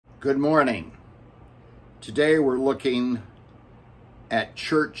Good morning. Today we're looking at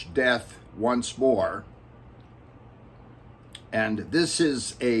church death once more. And this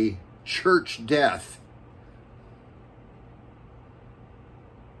is a church death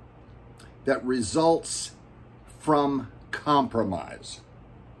that results from compromise.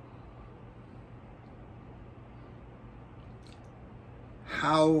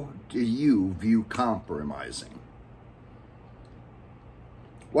 How do you view compromising?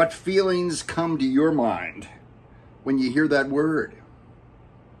 What feelings come to your mind when you hear that word?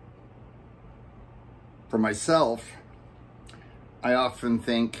 For myself, I often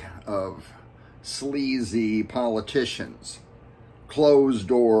think of sleazy politicians,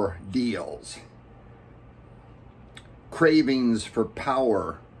 closed-door deals, cravings for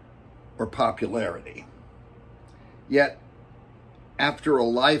power or popularity. Yet, after a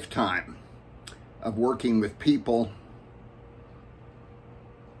lifetime of working with people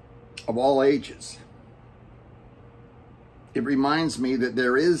of all ages, it reminds me that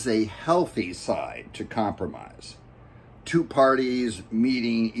there is a healthy side to compromise. Two parties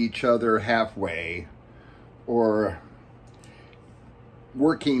meeting each other halfway or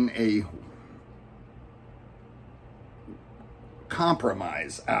working a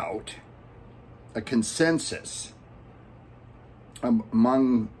compromise out, a consensus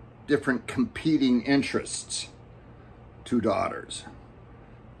among different competing interests. 2 daughters,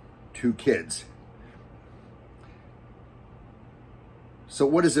 2 kids. So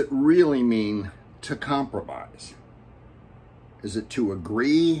what does it really mean to compromise? Is it to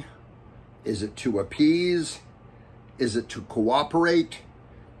agree? Is it to appease? Is it to cooperate?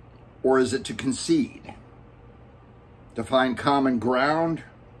 Or is it to concede? To find common ground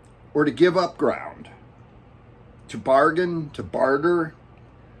or to give up ground? To bargain, to barter,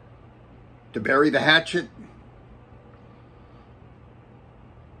 to bury the hatchet?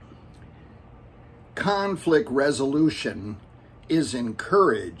 Conflict resolution is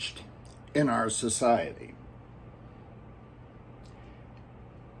encouraged in our society.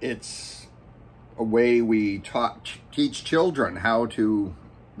 It's a way we teach children how to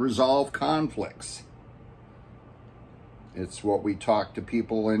resolve conflicts. It's what we talk to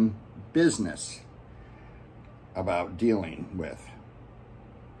people in business about dealing with.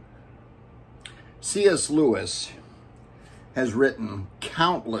 C.S. Lewis has written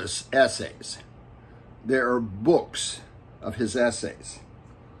countless essays. There are books of his essays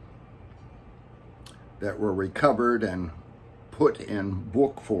that were recovered and put in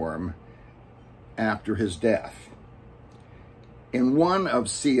book form after his death. In one of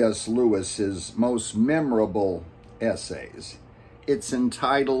C.S. Lewis's most memorable essays, it's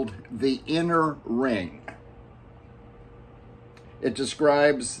entitled The Inner Ring. It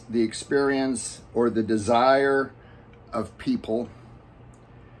describes the experience or the desire of people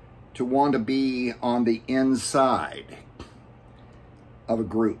to want to be on the inside of a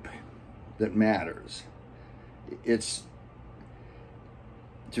group that matters. It's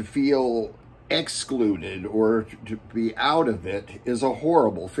to feel excluded or to be out of it is a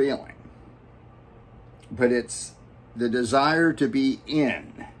horrible feeling. But it's the desire to be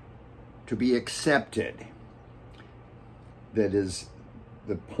in, to be accepted, that is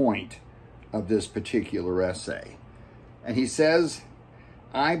the point of this particular essay. And he says,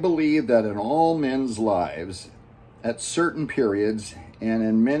 I believe that in all men's lives, at certain periods, and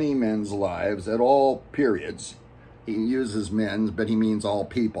in many men's lives, at all periods, he uses men's, but he means all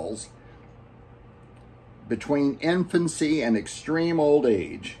people's, between infancy and extreme old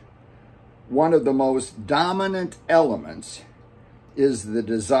age, one of the most dominant elements is the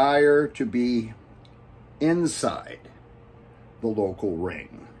desire to be inside the local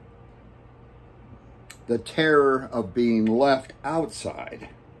ring. The terror of being left outside.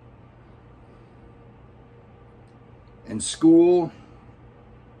 In school,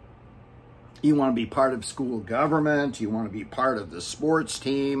 you want to be part of school government, you want to be part of the sports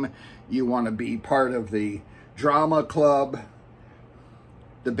team, you want to be part of the drama club,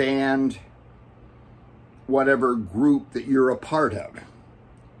 the band, whatever group that you're a part of.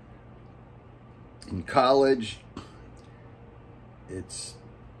 In college, it's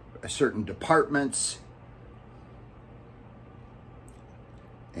certain departments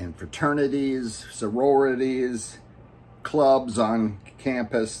and fraternities, sororities, clubs on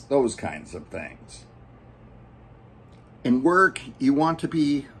campus, those kinds of things. In work, you want to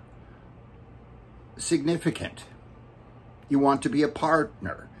be significant. You want to be a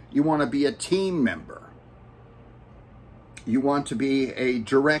partner. You want to be a team member. You want to be a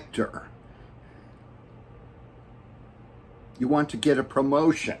director. You want to get a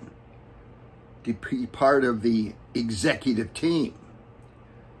promotion, to be part of the executive team.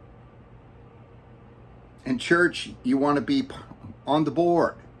 In church, you want to be on the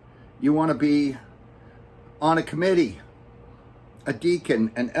board. You want to be on a committee, a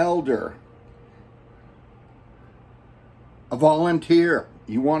deacon, an elder, a volunteer.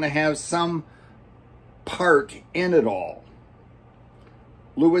 You want to have some part in it all.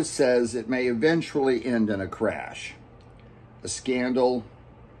 Lewis says it may eventually end in a crash, a scandal,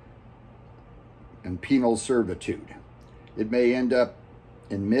 and penal servitude. It may end up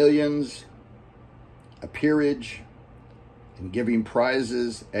in millions, a peerage, and giving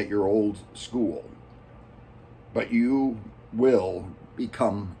prizes at your old school. But you will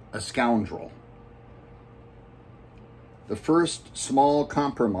become a scoundrel. The first small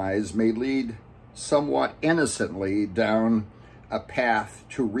compromise may lead somewhat innocently down a path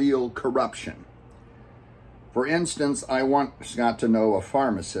to real corruption. For instance, I once got to know a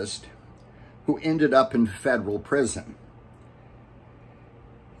pharmacist who ended up in federal prison.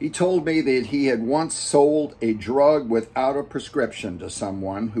 He told me that he had once sold a drug without a prescription to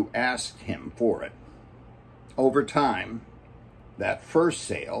someone who asked him for it. Over time, that first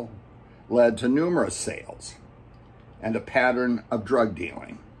sale led to numerous sales and a pattern of drug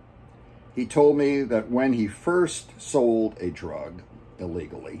dealing. He told me that when he first sold a drug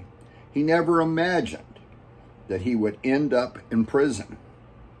illegally, he never imagined that he would end up in prison.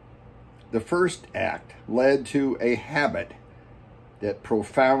 The first act led to a habit that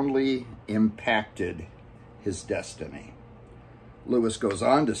profoundly impacted his destiny. Lewis goes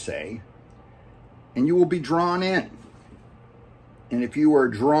on to say, and you will be drawn in. And if you are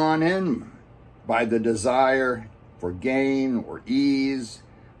drawn in by the desire for gain or ease,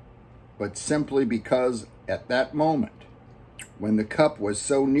 but simply because at that moment, when the cup was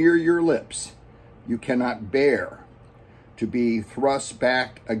so near your lips, you cannot bear to be thrust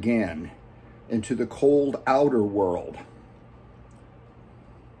back again into the cold outer world.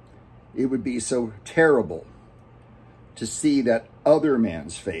 It would be so terrible to see that other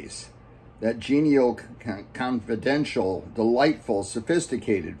man's face, that genial, confidential, delightful,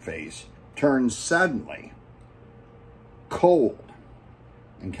 sophisticated face, turn suddenly cold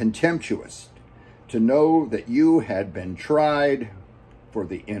and contemptuous, to know that you had been tried for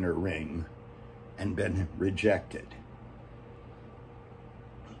the inner ring and been rejected.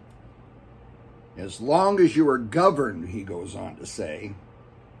 As long as you are governed, he goes on to say,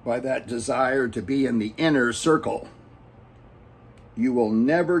 by that desire to be in the inner circle, you will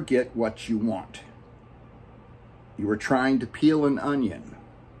never get what you want. You are trying to peel an onion.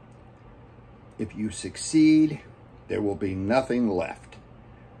 If you succeed, there will be nothing left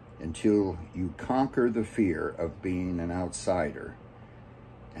until you conquer the fear of being an outsider.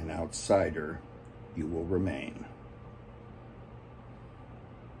 An outsider you will remain.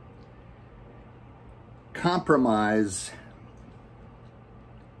 Compromise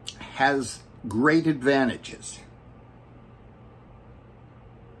has great advantages,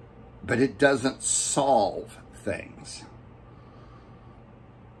 but it doesn't solve things.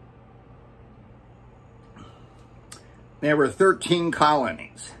 There were 13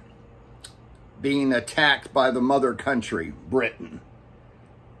 colonies being attacked by the mother country, Britain.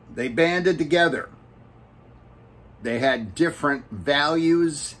 They banded together. They had different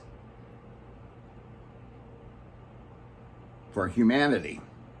values for humanity.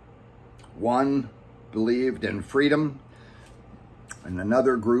 One believed in freedom, and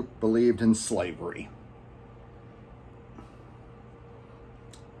another group believed in slavery.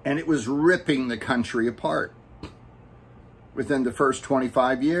 And it was ripping the country apart within the first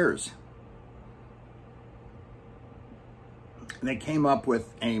 25 years. And they came up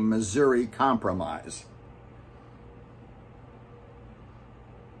with a Missouri Compromise.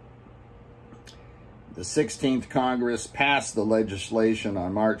 The 16th Congress passed the legislation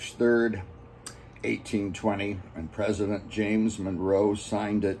on March 3rd, 1820, and President James Monroe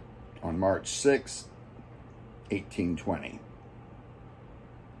signed it on March 6, 1820.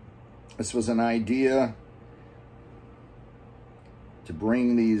 This was an idea to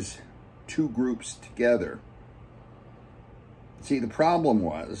bring these two groups together. See, the problem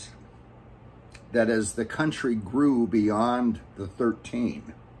was that as the country grew beyond the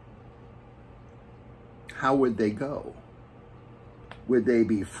 13, how would they go? Would they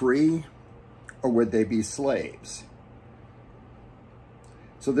be free or would they be slaves?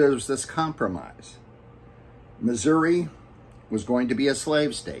 So there's this compromise. Missouri was going to be a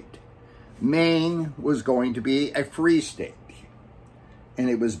slave state. Maine was going to be a free state. And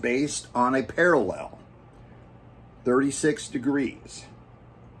it was based on a parallel, 36 degrees,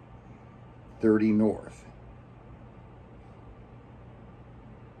 30 north.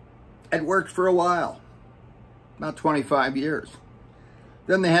 It worked for a while, about 25 years.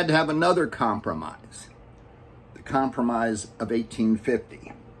 Then they had to have another compromise. Compromise of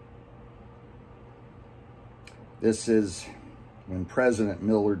 1850. This is when President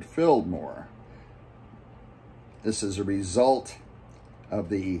Millard Fillmore, this is a result of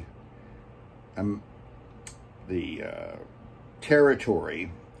the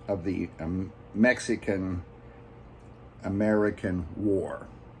territory of the Mexican-American War,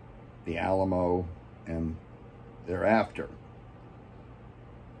 the Alamo and thereafter.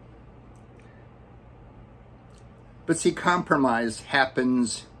 But see, compromise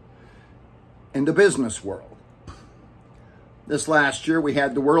happens in the business world. This last year we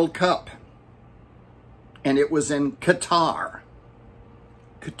had the World Cup, and it was in Qatar.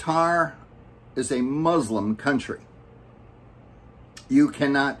 Qatar is a Muslim country. You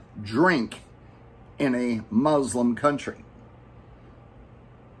cannot drink in a Muslim country.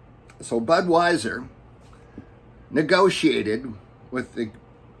 So Budweiser negotiated with the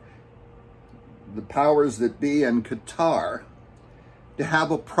powers that be in Qatar to have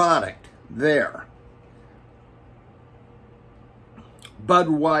a product there.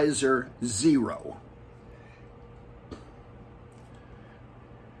 Budweiser Zero.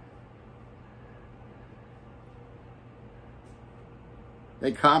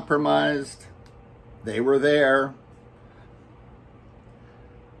 They compromised. They were there.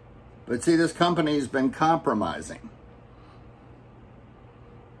 But see, this company's been compromising.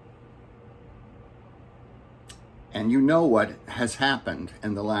 And you know what has happened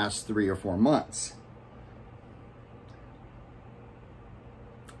in the last 3 or 4 months.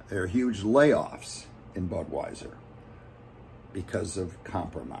 There are huge layoffs in Budweiser because of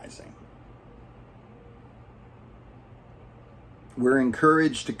compromising. We're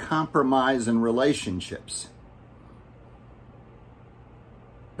encouraged to compromise in relationships.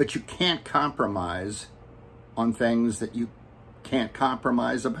 But you can't compromise on things that you can't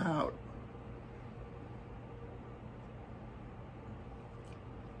compromise about.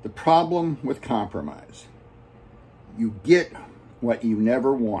 The problem with compromise, you get what you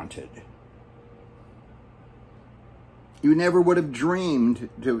never wanted. You never would have dreamed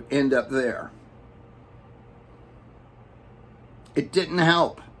to end up there. It didn't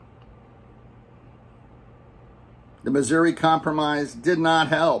help. The Missouri Compromise did not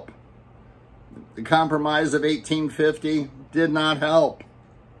help. The Compromise of 1850 did not help.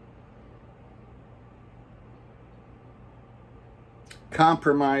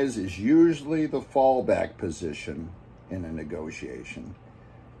 Compromise is usually the fallback position in a negotiation,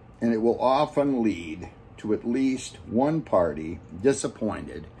 and it will often lead to at least one party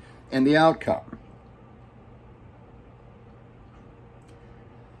disappointed in the outcome.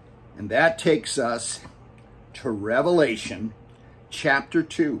 And that takes us to Revelation chapter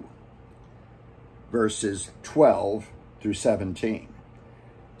 2, verses 12 through 17.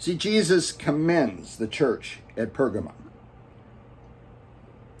 See, Jesus commends the church at Pergamum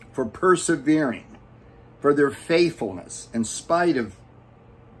for persevering, for their faithfulness in spite of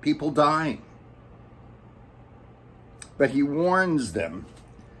people dying. But he warns them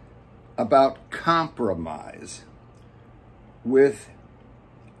about compromise with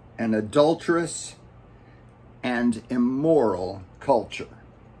an adulterous and immoral culture.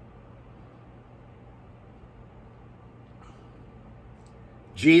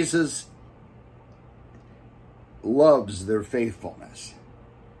 Jesus loves their faithfulness,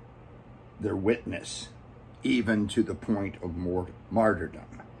 their witness, even to the point of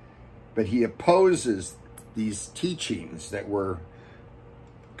martyrdom. But he opposes these teachings that were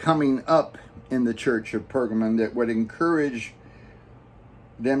coming up in the church of Pergamum that would encourage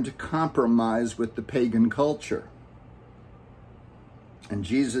them to compromise with the pagan culture. And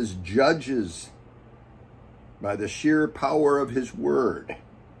Jesus judges by the sheer power of his word.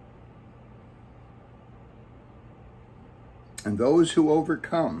 And those who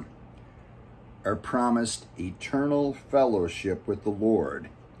overcome are promised eternal fellowship with the Lord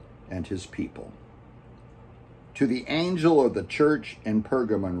and his people. To the angel of the church in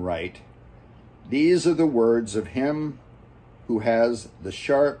Pergamum write, these are the words of him who has the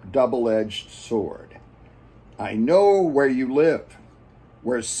sharp double-edged sword. I know where you live,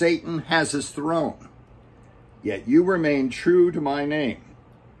 where Satan has his throne, yet you remain true to my name.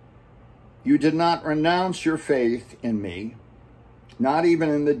 You did not renounce your faith in me, not even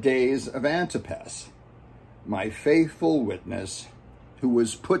in the days of Antipas, my faithful witness, who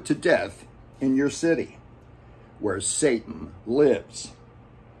was put to death in your city, where Satan lives.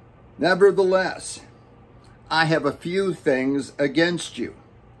 Nevertheless, I have a few things against you.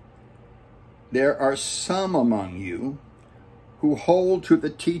 There are some among you who hold to the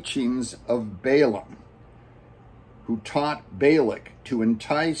teachings of Balaam, who taught Balak to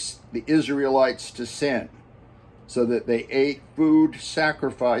entice the Israelites to sin, so that they ate food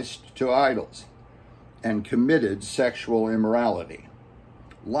sacrificed to idols and committed sexual immorality.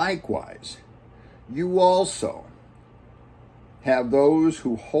 Likewise, you also have those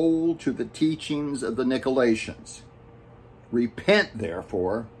who hold to the teachings of the Nicolaitans. Repent,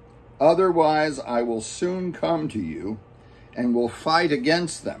 therefore, otherwise I will soon come to you and will fight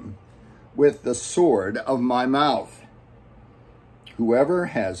against them with the sword of my mouth. Whoever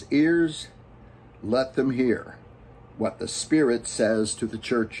has ears, let them hear what the Spirit says to the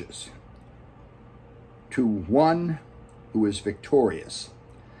churches. To one who is victorious,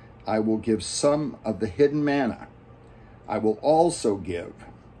 I will give some of the hidden manna. I will also give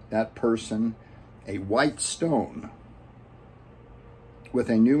that person a white stone with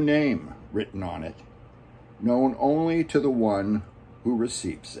a new name written on it, known only to the one who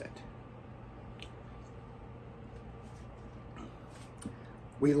receives it.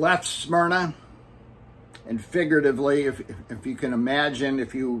 We left Smyrna, and figuratively, if you can imagine,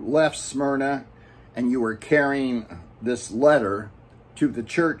 if you left Smyrna and you were carrying this letter to the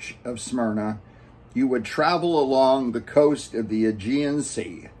church of Smyrna, you would travel along the coast of the Aegean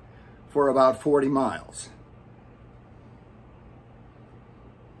Sea for about 40 miles.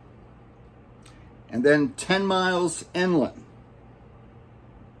 And then 10 miles inland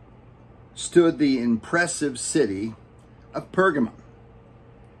stood the impressive city of Pergamum.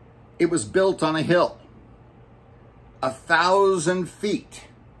 It was built on a hill, 1,000 feet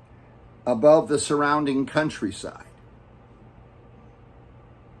above the surrounding countryside,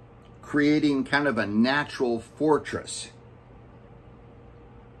 creating kind of a natural fortress.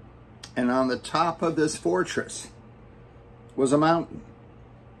 And on the top of this fortress was a mountain,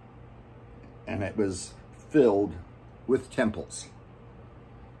 and it was filled with temples.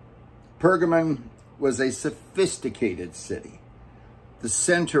 Pergamum was a sophisticated city, the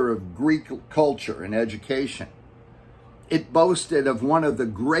center of Greek culture and education. It boasted of one of the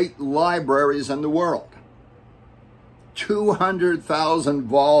great libraries in the world. 200,000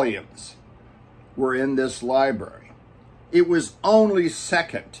 volumes were in this library. It was only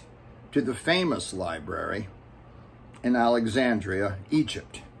second to the famous library in Alexandria,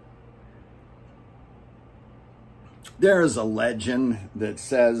 Egypt. There is a legend that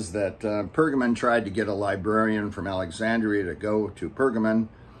says that Pergamon tried to get a librarian from Alexandria to go to Pergamon,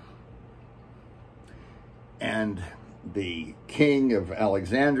 and the king of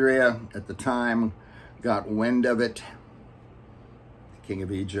Alexandria at the time got wind of it, the king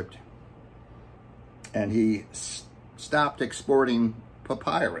of Egypt, and he stopped exporting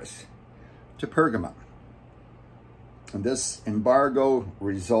papyrus to Pergamon. And this embargo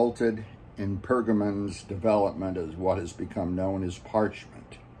resulted in Pergamon's development as what has become known as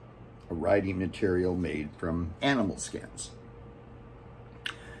parchment, a writing material made from animal skins.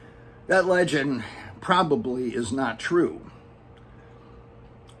 That legend probably is not true,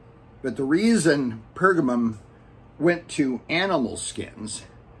 but the reason Pergamum went to animal skins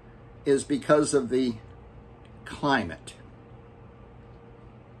is because of the climate.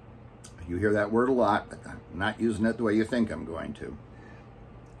 You hear that word a lot, but I'm not using it the way you think I'm going to.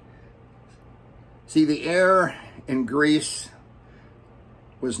 See, the air in Greece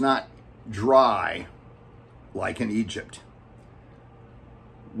was not dry like in Egypt.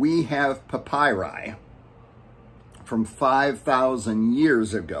 We have papyri from 5,000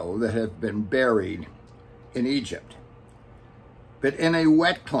 years ago that have been buried in Egypt. But in a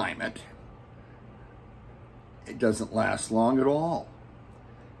wet climate, it doesn't last long at all.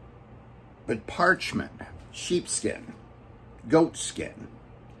 But parchment, sheepskin, goat skin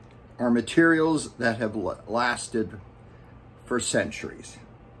are materials that have lasted for centuries.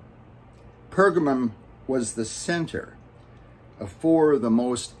 Pergamum was the center of four of the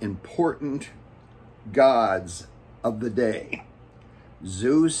most important gods of the day: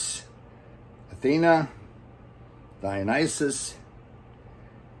 Zeus, Athena, Dionysus,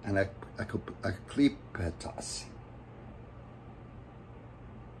 and Ecliptus.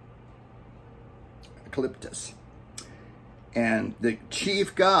 And the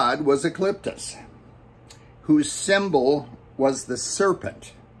chief god was Ecliptus, whose symbol was the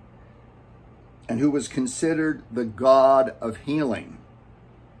serpent, and who was considered the god of healing.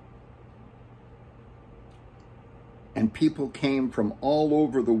 And people came from all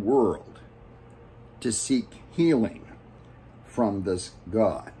over the world to seek healing from this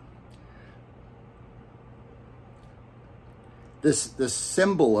god. This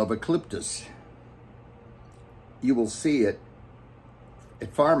symbol of Ecliptus, you will see it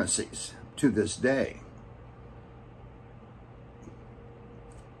at pharmacies to this day.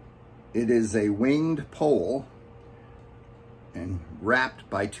 It is a winged pole and wrapped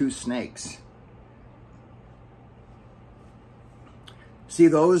by two snakes. See,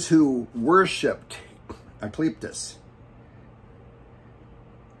 those who worshipped Asclepius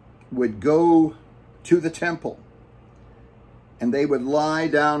would go to the temple and they would lie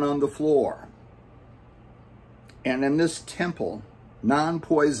down on the floor. And in this temple,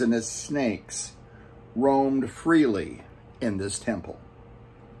 non-poisonous snakes roamed freely in this temple.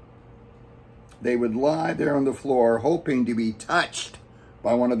 They would lie there on the floor hoping to be touched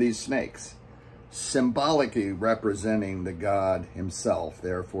by one of these snakes, symbolically representing the God himself,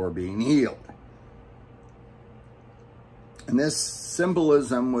 therefore being healed. And this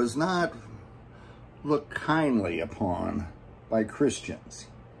symbolism was not looked kindly upon by Christians.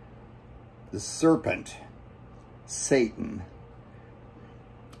 The serpent, Satan,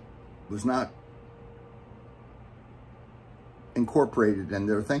 was not incorporated in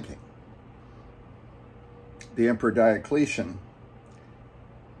their thinking. The Emperor Diocletian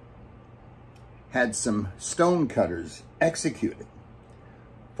had some stonecutters executed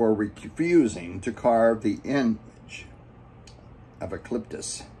for refusing to carve the image of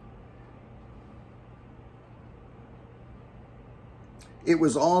Asclepius. It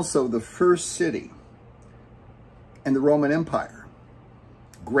was also the first city in the Roman Empire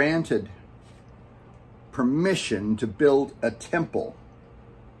granted permission to build a temple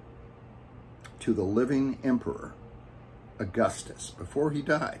to the living Emperor Augustus before he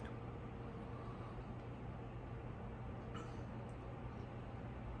died.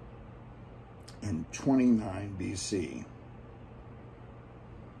 In 29 BC.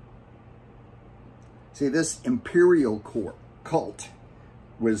 See, this imperial cult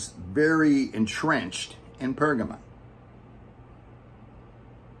was very entrenched in Pergamon.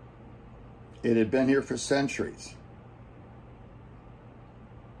 It had been here for centuries.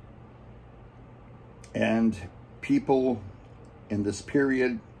 And people in this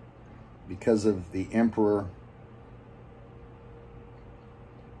period, because of the emperor,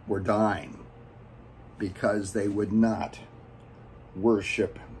 were dying because they would not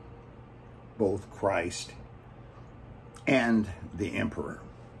worship both Christ and the emperor.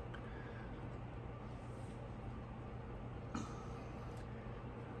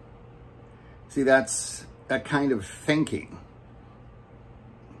 See, that's that kind of thinking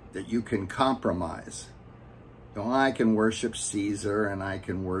that you can compromise. You know, I can worship Caesar and I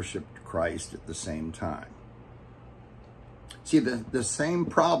can worship Christ at the same time. See, the same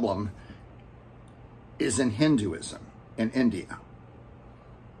problem is in Hinduism in India.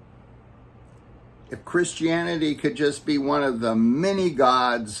 If Christianity could just be one of the many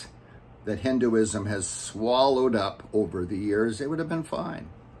gods that Hinduism has swallowed up over the years, it would have been fine.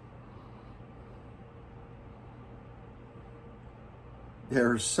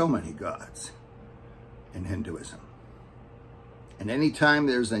 There are so many gods in Hinduism. And anytime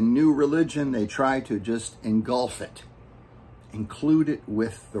there's a new religion, they try to just engulf it, include it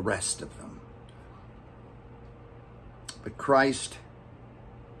with the rest of them. But Christ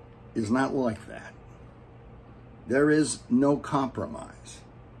is not like that. There is no compromise.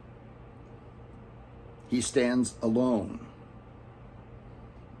 He stands alone.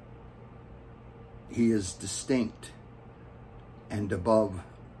 He is distinct and above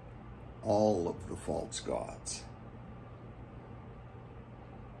all of the false gods.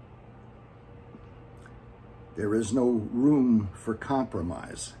 There is no room for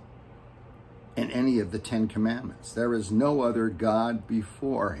compromise in any of the Ten Commandments. There is no other God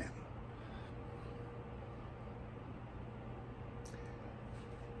before him.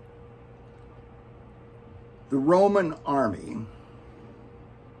 The Roman army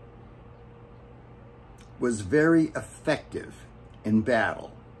was very effective in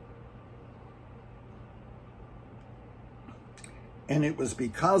battle. And it was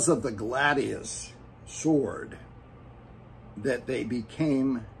because of the gladius sword that they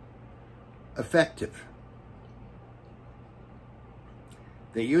became effective.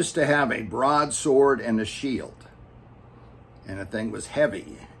 They used to have a broadsword and a shield. And the thing was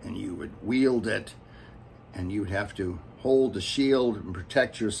heavy, and you would wield it, and you'd have to hold the shield and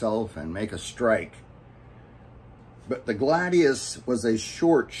protect yourself and make a strike. But the gladius was a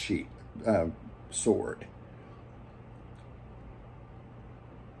short sword.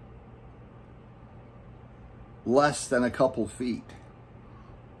 Less than a couple feet.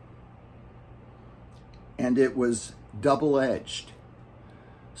 And it was double-edged.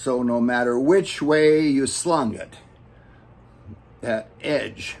 So no matter which way you slung it, that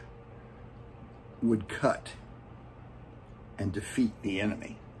edge would cut and defeat the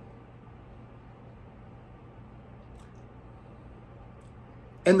enemy.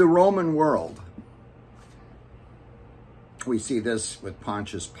 In the Roman world, we see this with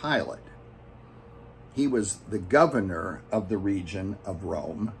Pontius Pilate. He was the governor of the region of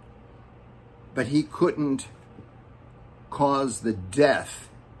Rome, but he couldn't cause the death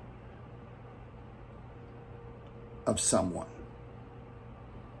of someone.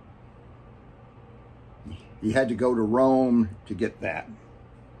 He had to go to Rome to get that.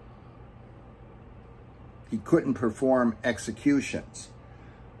 He couldn't perform executions.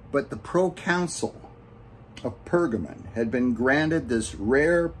 But the proconsul of Pergamon had been granted this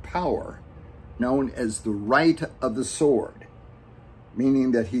rare power known as the right of the sword,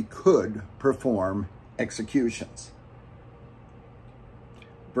 meaning that he could perform executions.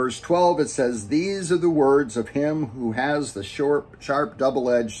 Verse 12, it says, "These are the words of him who has the sharp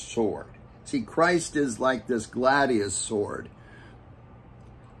double-edged sword." See, Christ is like this gladius sword.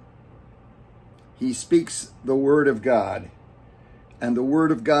 He speaks the word of God, and the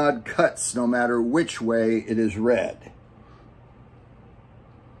word of God cuts no matter which way it is read.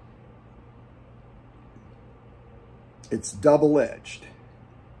 It's double-edged.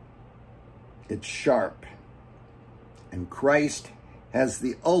 It's sharp. And Christ has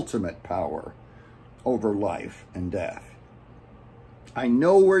the ultimate power over life and death. "I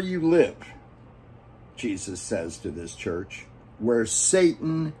know where you live," Jesus says to this church, "where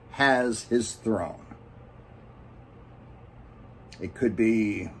Satan has his throne." It could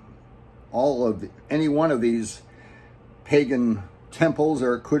be any one of these pagan temples,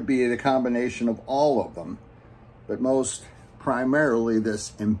 or it could be the combination of all of them, but most primarily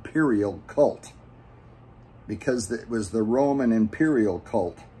this imperial cult, because it was the Roman imperial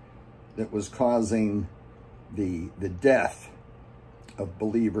cult that was causing the death of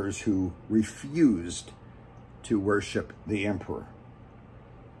believers who refused to worship the emperor.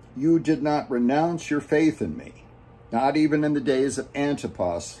 "You did not renounce your faith in me, not even in the days of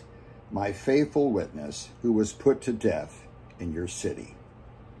Antipas, my faithful witness, who was put to death in your city."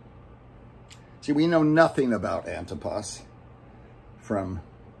 See, we know nothing about Antipas from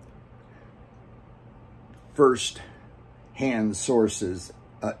first-hand sources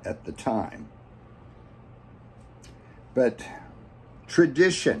at the time. But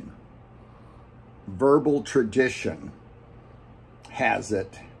tradition, verbal tradition, has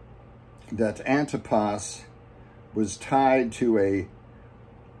it that Antipas was tied to a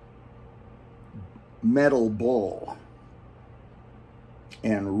metal bull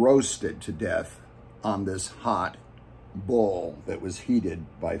and roasted to death on this hot bull that was heated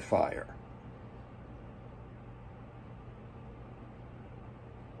by fire.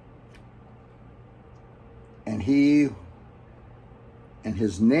 And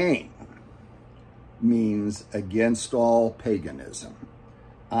his name means against all paganism.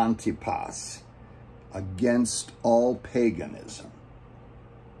 Antipas, against all paganism.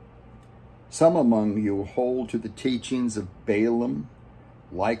 Some among you hold to the teachings of Balaam,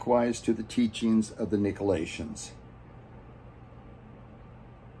 likewise to the teachings of the Nicolaitans.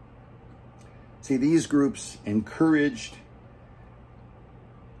 See, these groups encouraged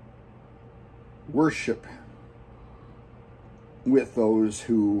worship with those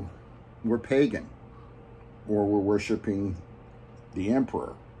who were pagan or were worshiping the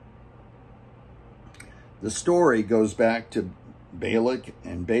emperor. The story goes back to Balak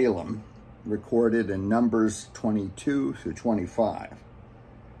and Balaam, recorded in Numbers 22 through 25.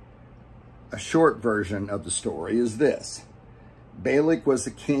 A short version of the story is this. Balak was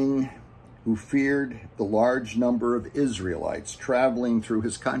a king who feared the large number of Israelites traveling through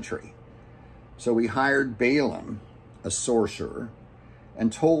his country. So he hired Balaam, a sorcerer,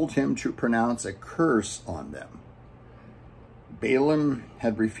 and told him to pronounce a curse on them. Balaam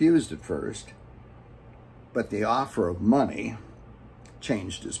had refused at first, but the offer of money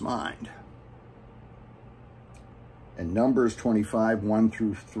changed his mind. And Numbers 25, 1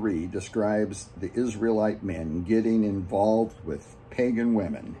 through 3 describes the Israelite men getting involved with pagan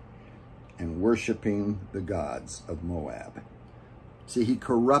women and worshiping the gods of Moab. See, he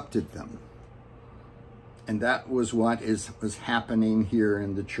corrupted them. And that was what was happening here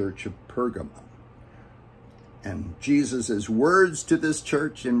in the church of Pergamum. And Jesus' words to this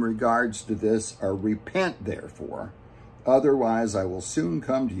church in regards to this are, "Repent, therefore, otherwise I will soon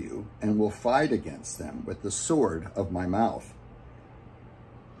come to you and will fight against them with the sword of my mouth.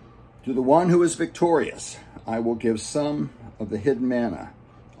 To the one who is victorious, I will give some of the hidden manna.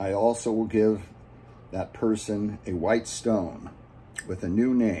 I also will give that person a white stone with a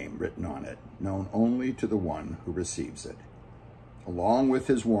new name written on it, known only to the one who receives it." Along with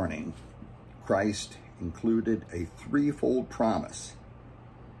his warning, Christ included a threefold promise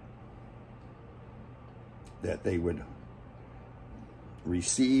that they would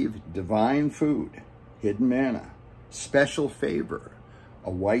receive divine food, hidden manna, special favor, a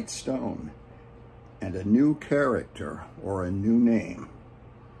white stone, and a new character or a new name.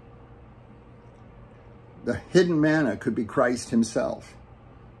 The hidden manna could be Christ himself,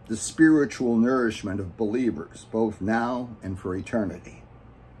 the spiritual nourishment of believers, both now and for eternity.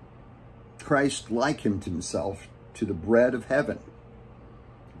 Christ likened himself to the bread of heaven,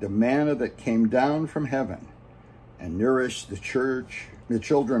 the manna that came down from heaven and nourished the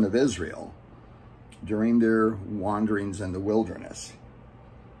children of Israel during their wanderings in the wilderness.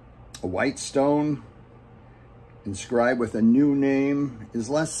 A white stone inscribed with a new name is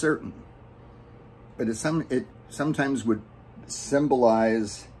less certain, but it sometimes would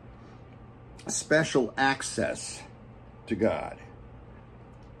symbolize special access to God.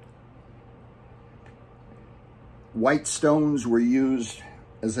 White stones were used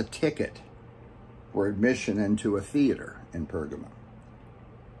as a ticket for admission into a theater in Pergamum.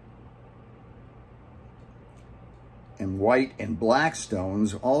 And white and black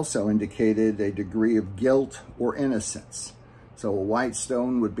stones also indicated a degree of guilt or innocence. So a white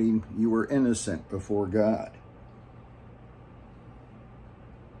stone would be you were innocent before God.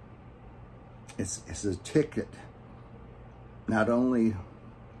 It's a ticket, not only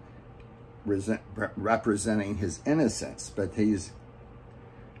representing his innocence, but he's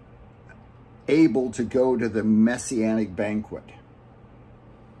able to go to the messianic banquet.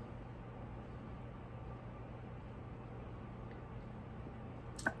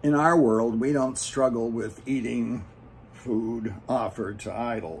 In our world, we don't struggle with eating food offered to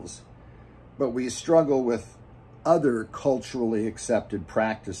idols, but we struggle with other culturally accepted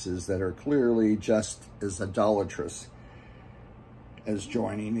practices that are clearly just as idolatrous as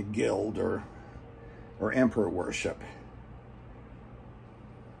joining a guild or emperor worship.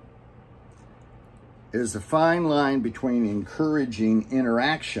 There's a fine line between encouraging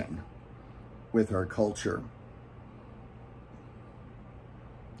interaction with our culture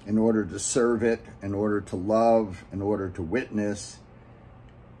in order to serve it, in order to love, in order to witness,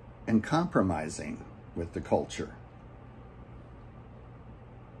 and compromising with the culture.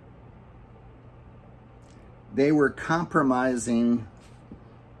 They were compromising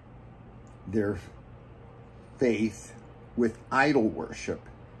their faith with idol worship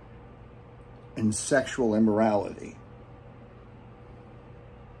and sexual immorality.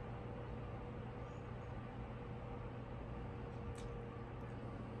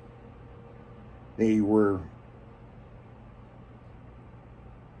 They were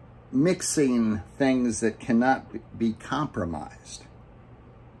mixing things that cannot be compromised.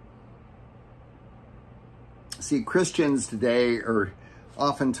 See, Christians today are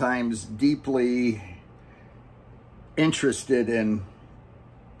oftentimes deeply interested in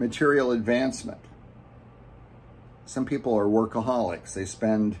material advancement. Some people are workaholics. They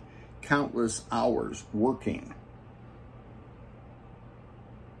spend countless hours working,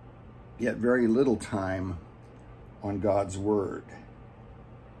 yet very little time on God's word.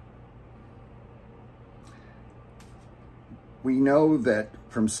 We know that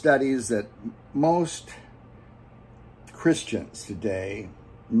from studies that most Christians today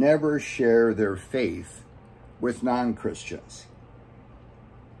never share their faith with non-Christians.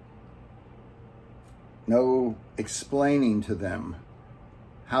 No explaining to them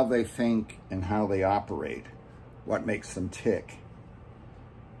how they think and how they operate, what makes them tick.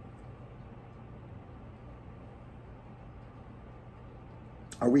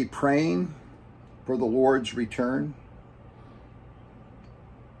 Are we praying for the Lord's return?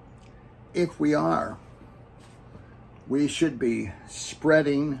 If we are, we should be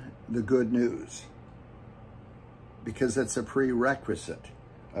spreading the good news, because it's a prerequisite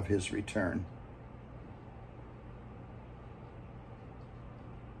of his return.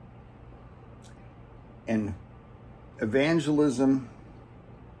 And evangelism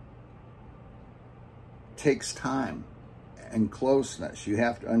takes time and closeness. You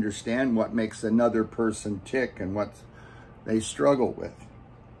have to understand what makes another person tick and what they struggle with.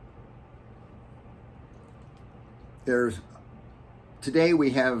 Today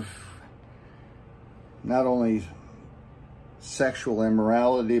we have not only sexual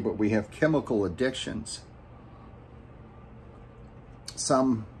immorality, but we have chemical addictions.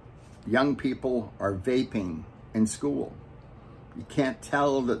 Some young people are vaping in school. You can't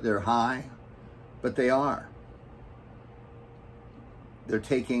tell that they're high, but they are. They're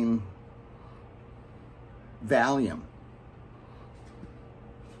taking Valium,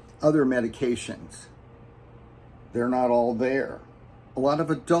 other medications. They're not all there. A lot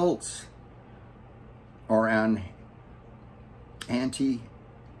of adults are on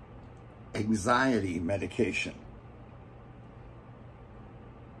anti-anxiety medication.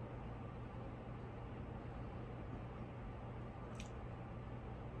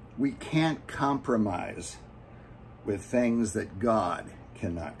 We can't compromise with things that God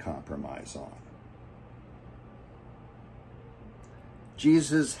cannot compromise on.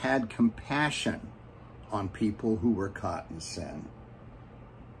 Jesus had compassion on people who were caught in sin.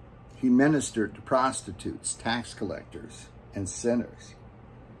 He ministered to prostitutes, tax collectors, and sinners.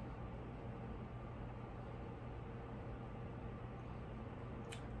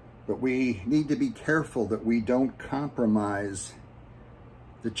 But we need to be careful that we don't compromise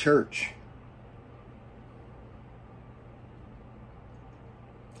the church.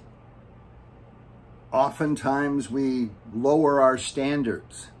 Oftentimes we lower our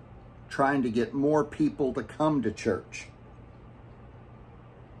standards, trying to get more people to come to church.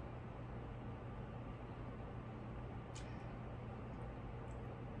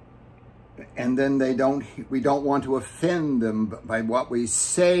 And then we don't want to offend them by what we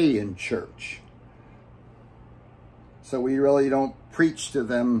say in church. So we really don't preach to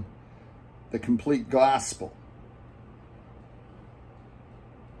them the complete gospel.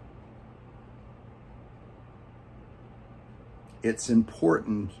 It's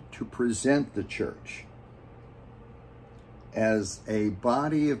important to present the church as a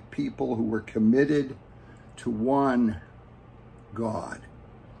body of people who were committed to one God,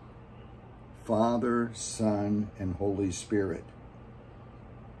 Father, Son, and Holy Spirit.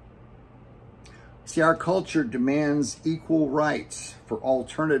 See, our culture demands equal rights for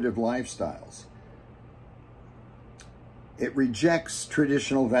alternative lifestyles. It rejects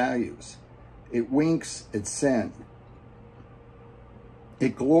traditional values. It winks at sin.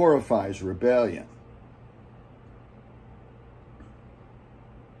 It glorifies rebellion.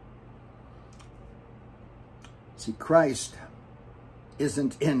 See, Christ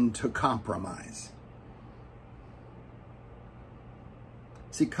isn't into compromise.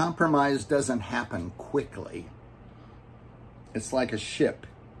 See, compromise doesn't happen quickly. It's like a ship.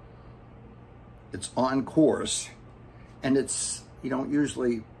 It's on course, and you don't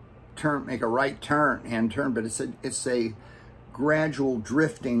usually make a right hand turn, but it's a gradual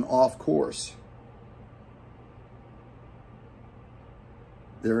drifting off course.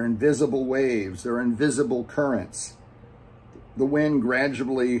 There are invisible waves, there are invisible currents. The wind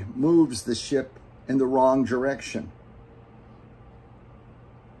gradually moves the ship in the wrong direction.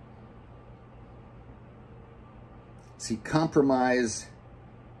 See, compromise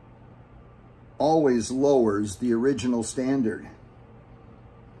always lowers the original standard.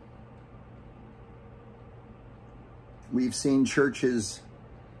 We've seen churches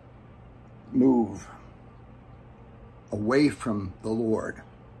move away from the Lord.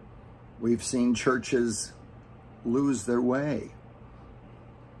 We've seen churches lose their way,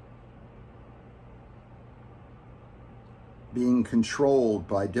 being controlled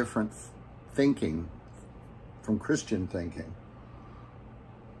by different thinking from Christian thinking.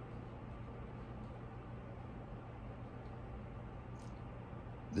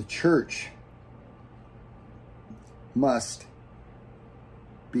 The church must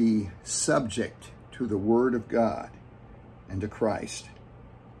be subject to the Word of God and to Christ.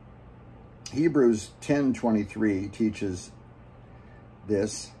 Hebrews 10:23 teaches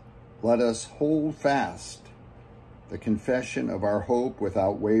this: let us hold fast the confession of our hope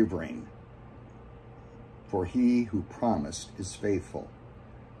without wavering, for he who promised is faithful.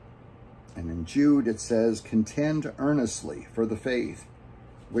 And in Jude it says, contend earnestly for the faith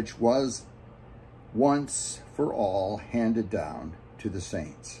which was once for all handed down to the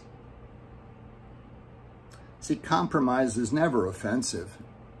saints. See, compromise is never offensive.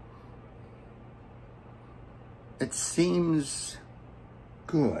 It seems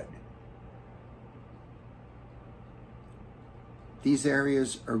good. These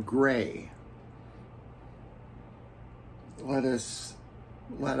areas are gray. Let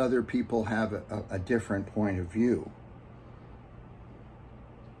other people have a different point of view.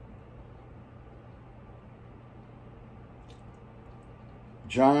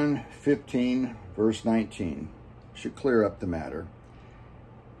 John 15, verse 19, should clear up the matter.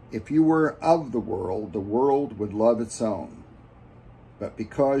 If you were of the world would love its own. But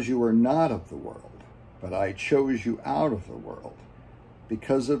because you are not of the world, but I chose you out of the world,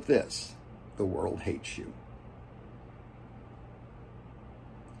 because of this, the world hates you.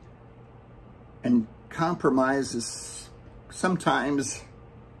 And compromise is oftentimes,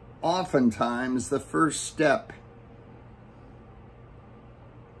 the first step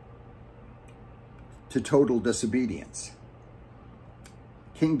to total disobedience.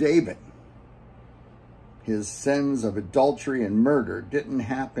 King David, his sins of adultery and murder didn't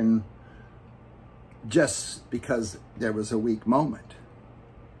happen just because there was a weak moment.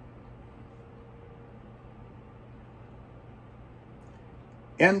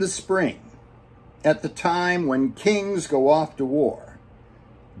 In the spring, at the time when kings go off to war,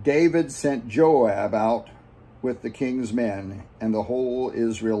 David sent Joab out with the king's men and the whole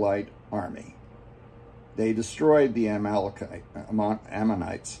Israelite army. They destroyed the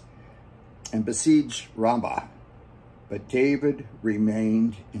Ammonites and besieged Rabbah, but David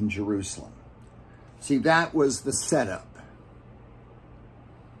remained in Jerusalem. See, that was the setup.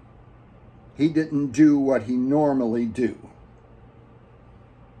 He didn't do what he normally do.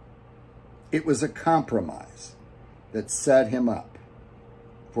 It was a compromise that set him up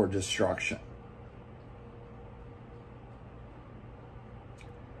for destruction.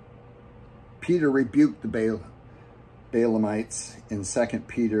 Peter rebuked the Balaamites in 2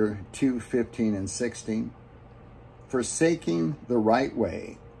 Peter 2:15 and 16. Forsaking the right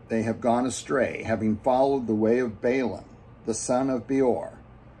way, they have gone astray, having followed the way of Balaam, the son of Beor,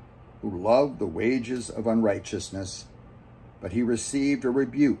 who loved the wages of unrighteousness, but he received a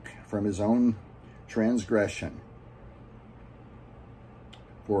rebuke from his own transgression.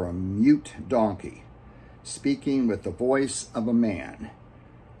 For a mute donkey, speaking with the voice of a man,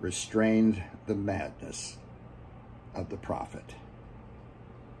 restrained the madness of the prophet.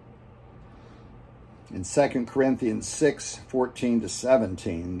 In 2 Corinthians 6:14 to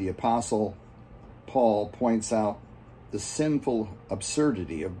 17, the Apostle Paul points out the sinful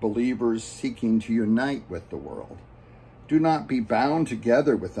absurdity of believers seeking to unite with the world. Do not be bound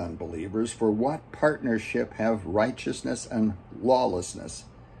together with unbelievers, for what partnership have righteousness and lawlessness?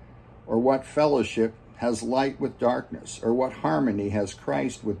 Or what fellowship has light with darkness? Or what harmony has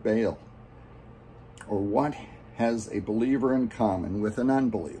Christ with Baal? Or what has a believer in common with an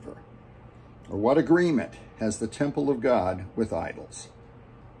unbeliever? Or what agreement has the temple of God with idols?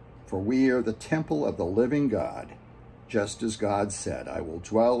 For we are the temple of the living God, just as God said, I will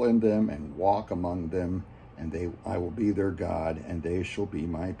dwell in them and walk among them, and I will be their God, and they shall be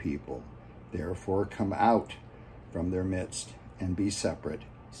my people. Therefore come out from their midst and be separate,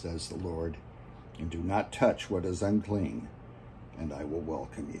 says the Lord, and do not touch what is unclean, and I will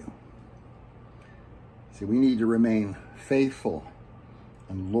welcome you. See, we need to remain faithful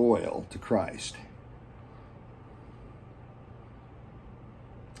and loyal to Christ.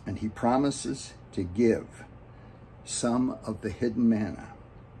 And he promises to give some of the hidden manna,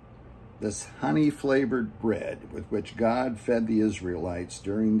 this honey-flavored bread with which God fed the Israelites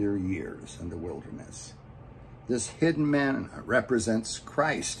during their years in the wilderness. This hidden manna represents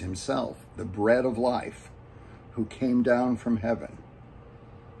Christ himself, the bread of life, who came down from heaven.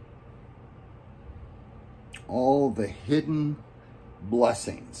 All the hidden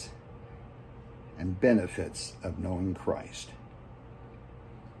blessings and benefits of knowing Christ.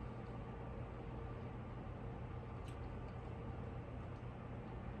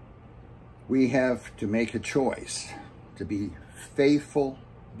 We have to make a choice to be faithful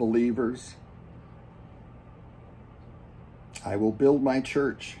believers. I will build my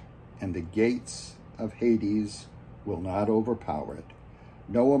church, and the gates of Hades will not overpower it.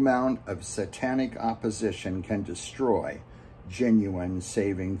 No amount of satanic opposition can destroy genuine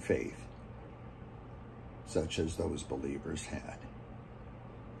saving faith, such as those believers had.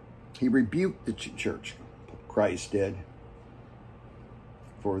 He rebuked the church, Christ did,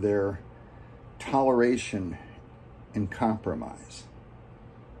 for their toleration and compromise.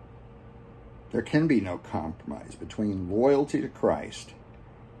 There can be no compromise between loyalty to Christ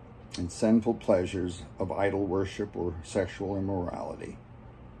and sinful pleasures of idol worship or sexual immorality.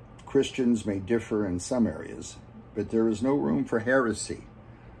 Christians may differ in some areas, but there is no room for heresy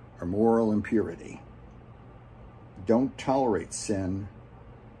or moral impurity. Don't tolerate sin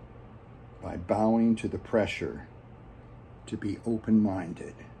by bowing to the pressure to be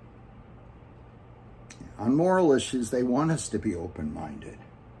open-minded. On moral issues, they want us to be open-minded.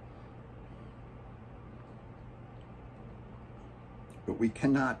 But we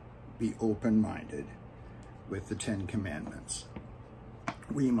cannot be open-minded with the Ten Commandments.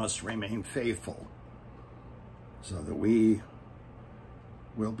 We must remain faithful so that we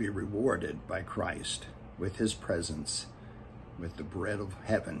will be rewarded by Christ with his presence, with the bread of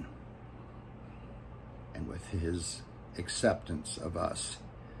heaven, and with his acceptance of us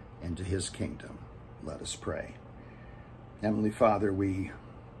into his kingdom. Let us pray. Heavenly Father, we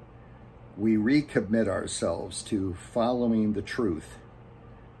recommit ourselves to following the truth,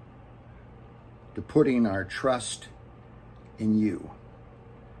 to putting our trust in you,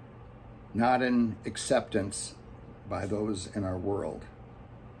 not in acceptance by those in our world.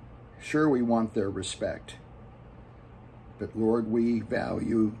 Sure, we want their respect, but Lord, we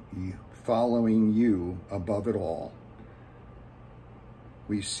value following you above it all.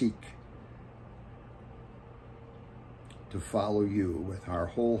 We seek to follow you with our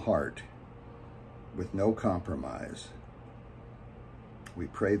whole heart, with no compromise. We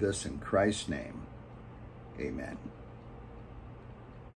pray this in Christ's name. Amen.